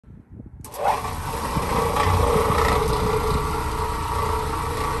Give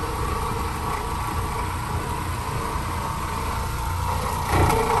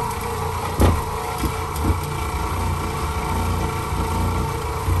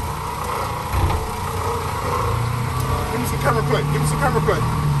me some camera play.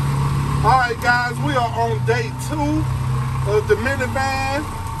 Alright guys, we are on day 2 of the minivan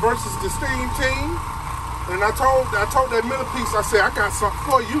versus the STEAM team. And I told that millipiece, I said, I got something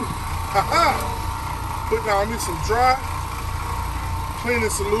for you. Putting on me some dry cleaning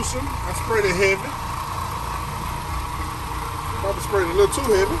solution. I sprayed it heavy. Probably sprayed it a little too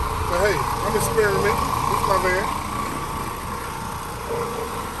heavy. But hey, I'm experimenting with my van.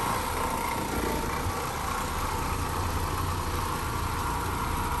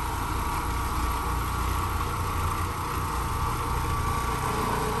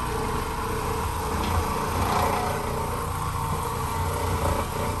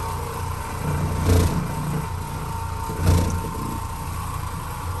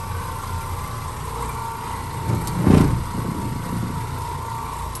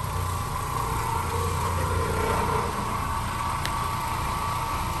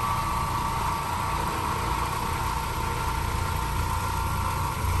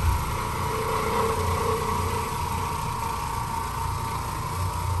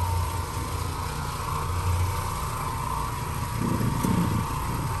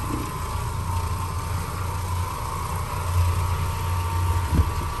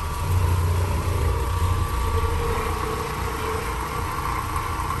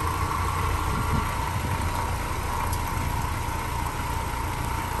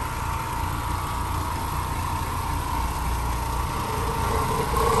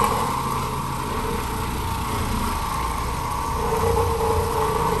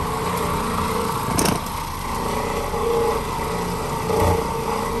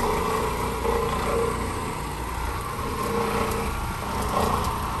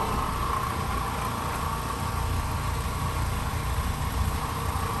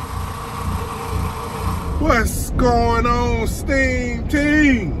 What's going on, STEAM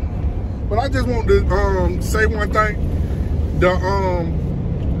team? But I just want to say one thing.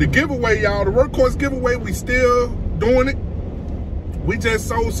 The giveaway, y'all, the workhorse giveaway, we still doing it. We just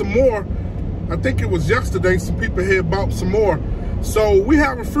sold some more. I think it was yesterday, some people had bought some more. So we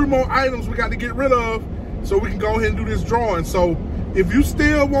have a few more items we got to get rid of so we can go ahead and do this drawing. So if you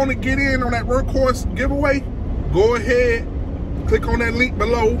still want to get in on that workhorse giveaway, go ahead, click on that link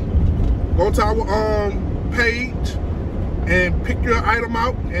below, go to our page and pick your item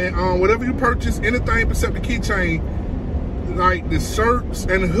out, and whatever you purchase, anything except the keychain, like the shirts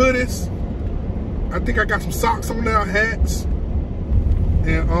and the hoodies. I think I got some socks on there, hats,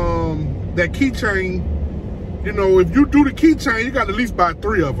 and that keychain. You know, if you do the keychain, you got to at least buy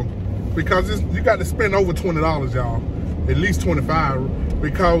 3 of them, because you got to spend over $20, y'all, at least $25,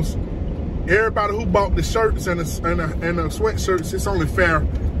 because everybody who bought the shirts and the sweatshirts, it's only fair,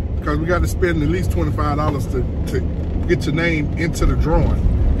 because we got to spend at least $25 to get your name into the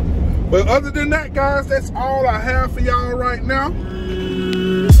drawing. But other than that, guys, that's all I have for y'all right now.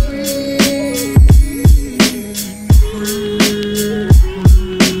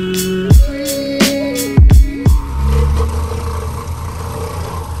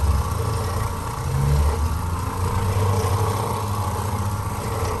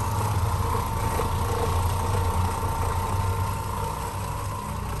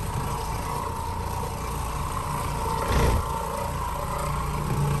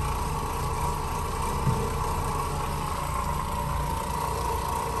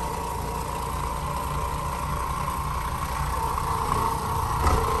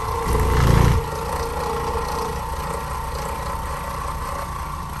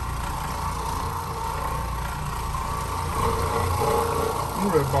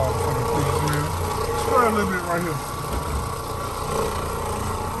 Move that ball for me, please, man. Spray a little bit right here.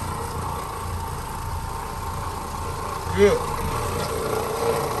 Good.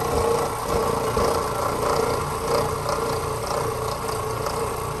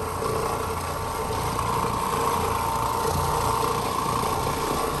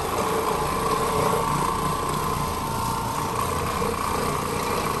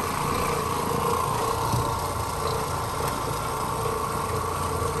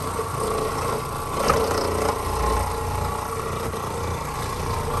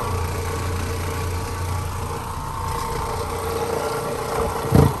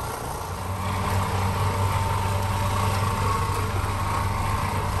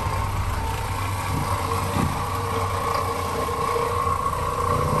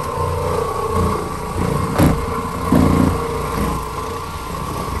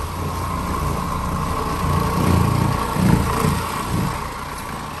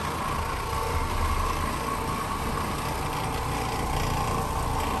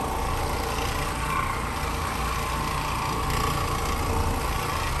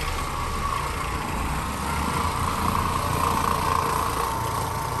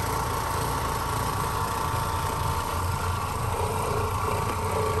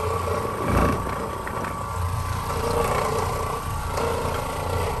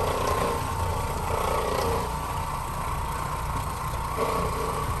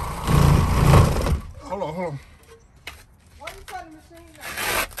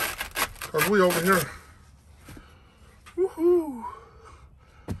 we over here. Woohoo.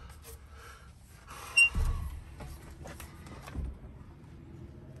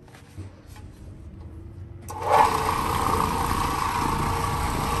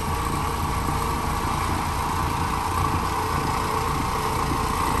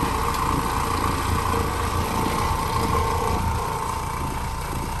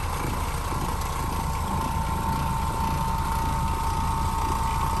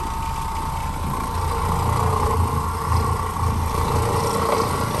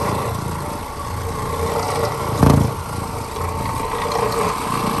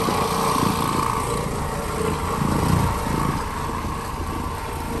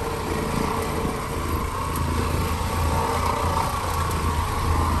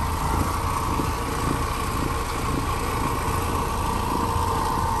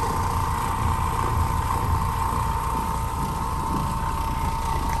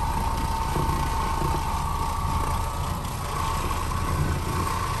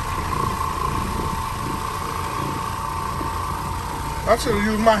 I should have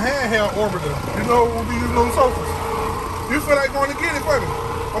used my handheld orbiter. You know what we'll be using on the sofas. You feel like going to get it for me?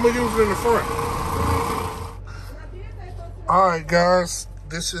 I'm going to use it in the front. Alright guys,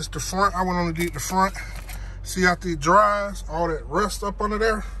 this is the front. I went on to get the front. See after it dries, all that rust up under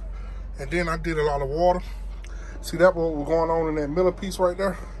there. And then I did a lot of water. See that what was going on in that middle piece right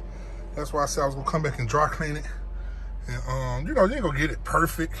there? That's why I said I was going to come back and dry clean it. And you know, you ain't going to get it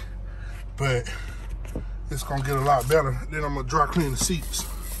perfect. But it's gonna get a lot better. Then I'm gonna dry clean the seats.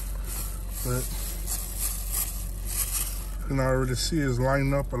 But you can already see it's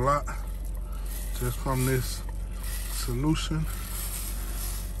lining up a lot just from this solution.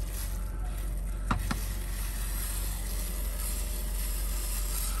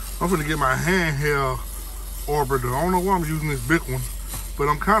 I'm gonna get my handheld orbiter. I don't know why I'm using this big one, but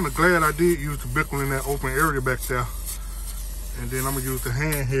I'm kind of glad I did use the big one in that open area back there. And then I'm gonna use the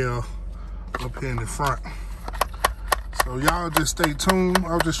handheld up here in the front. So y'all just stay tuned.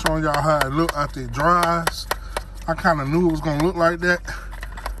 I was just showing y'all how it look after it dries. I kind of knew it was gonna look like that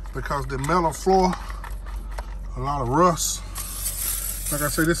because the metal floor, a lot of rust. Like I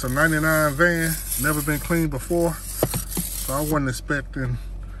said, this is a 99 van, never been cleaned before. So I wasn't expecting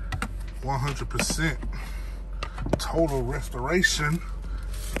 100% total restoration.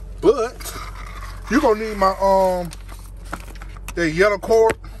 But you're gonna need my that yellow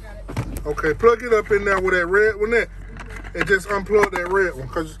cord. Okay, plug it up in there with that red one there, and just unplug that red one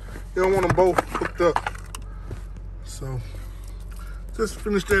because you don't want them both hooked up. So just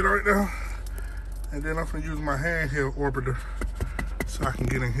finish that right now, and then I'm gonna use my handheld orbiter so I can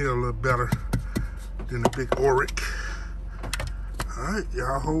get in here a little better than the big Oric. All right,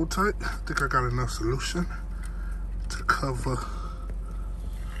 y'all hold tight. I think I got enough solution to cover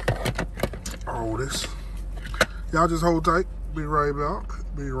all this. Y'all just hold tight. Be right back.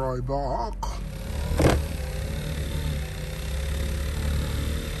 Be right back.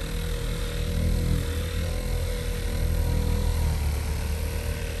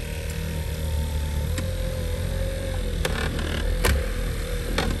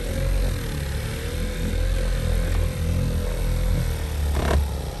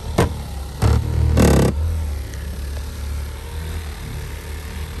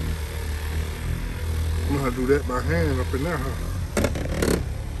 I'm gonna do that by hand up in there, huh?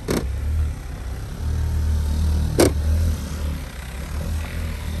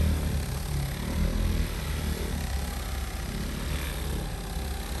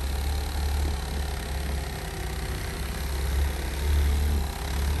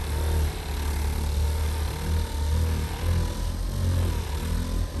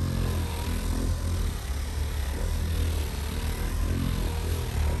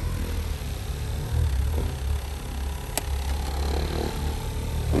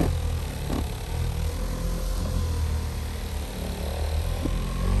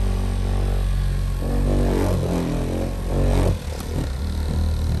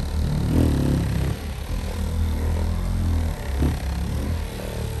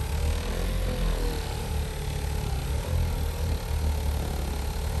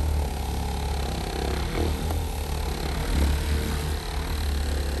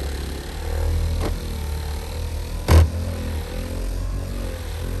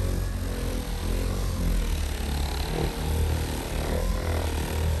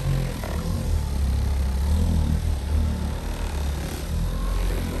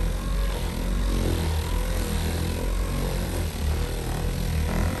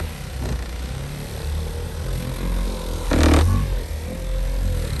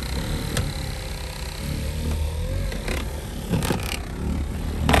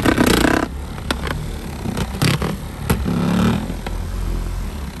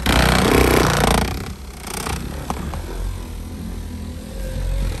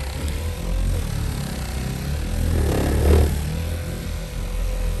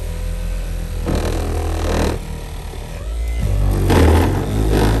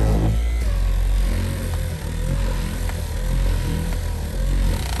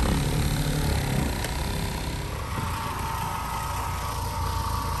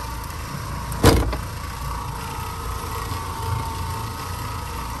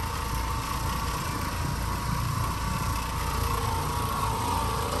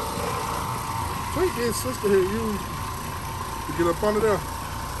 Take this sister here use to get up under there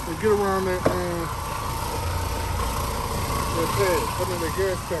and get around that pad, under that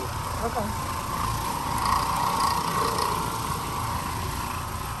gas pedal. Okay.